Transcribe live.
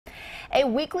A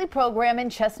weekly program in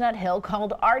Chestnut Hill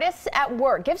called Artists at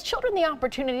Work gives children the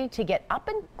opportunity to get up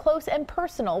and close and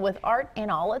personal with art in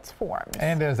all its forms.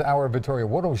 And as our Vittoria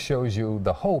Woodill shows you,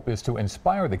 the hope is to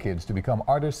inspire the kids to become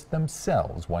artists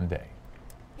themselves one day.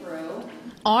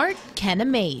 Art can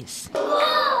amaze,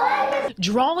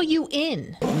 draw you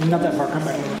in. Not that far, come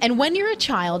back. And when you're a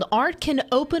child, art can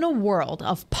open a world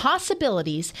of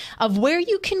possibilities of where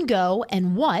you can go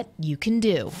and what you can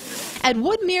do. At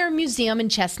Woodmere Museum in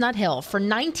Chestnut Hill, for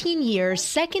 19 years,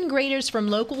 second graders from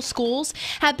local schools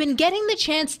have been getting the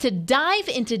chance to dive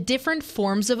into different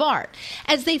forms of art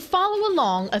as they follow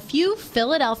along a few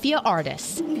Philadelphia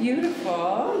artists.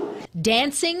 Beautiful.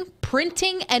 Dancing,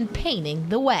 printing, and painting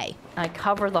the way. I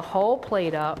cover the whole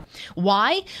plate up.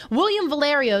 Why? William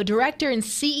Valerio, director and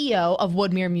CEO of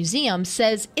Woodmere Museum,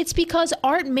 says it's because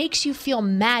art makes you feel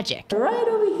magic. Right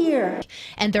over here.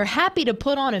 And they're happy to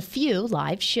put on a few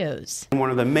live shows. One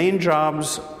of the main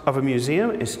jobs of a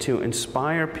museum is to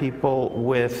inspire people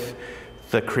with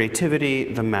the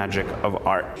creativity, the magic of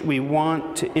art. We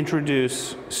want to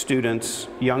introduce students,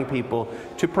 young people,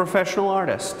 to professional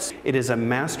artists. It is a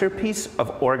masterpiece of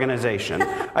organization.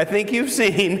 I think you've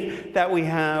seen that we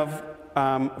have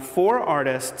 4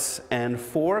 artists and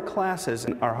 4 classes.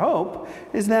 And our hope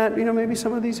is that, maybe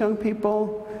some of these young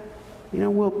people,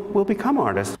 will become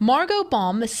artists. Margot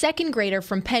Baum, a second grader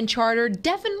from Penn Charter,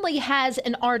 definitely has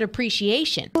an art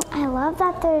appreciation. I love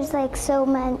that there's so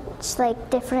much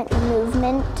different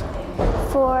movement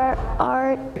for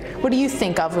art. What do you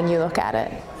think of when you look at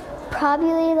it?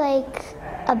 Probably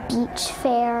a beach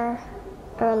fair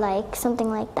or something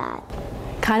like that.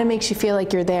 Kind of makes you feel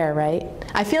like you're there, right?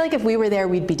 I feel like if we were there,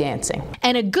 we'd be dancing.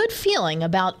 And a good feeling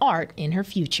about art in her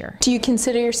future. Do you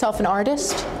consider yourself an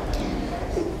artist?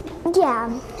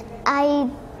 Yeah,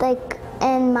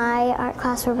 in my art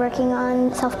class we're working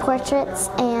on self-portraits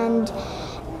and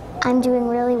I'm doing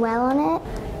really well on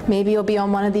it. Maybe you'll be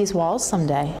on one of these walls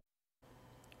someday.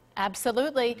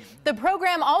 Absolutely. The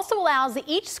program also allows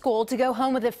each school to go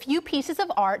home with a few pieces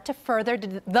of art to further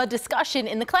the discussion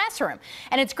in the classroom.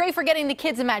 And it's great for getting the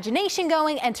kids' imagination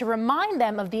going and to remind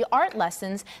them of the art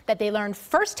lessons that they learned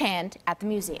firsthand at the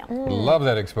museum. Love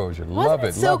that exposure. Love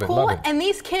it, so love it, cool? love it. And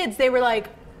these kids, they were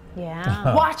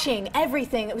watching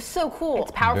everything. It was so cool.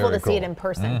 It's powerful Very to see it in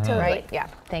person, cool. right? Yeah.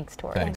 Thanks, Tori.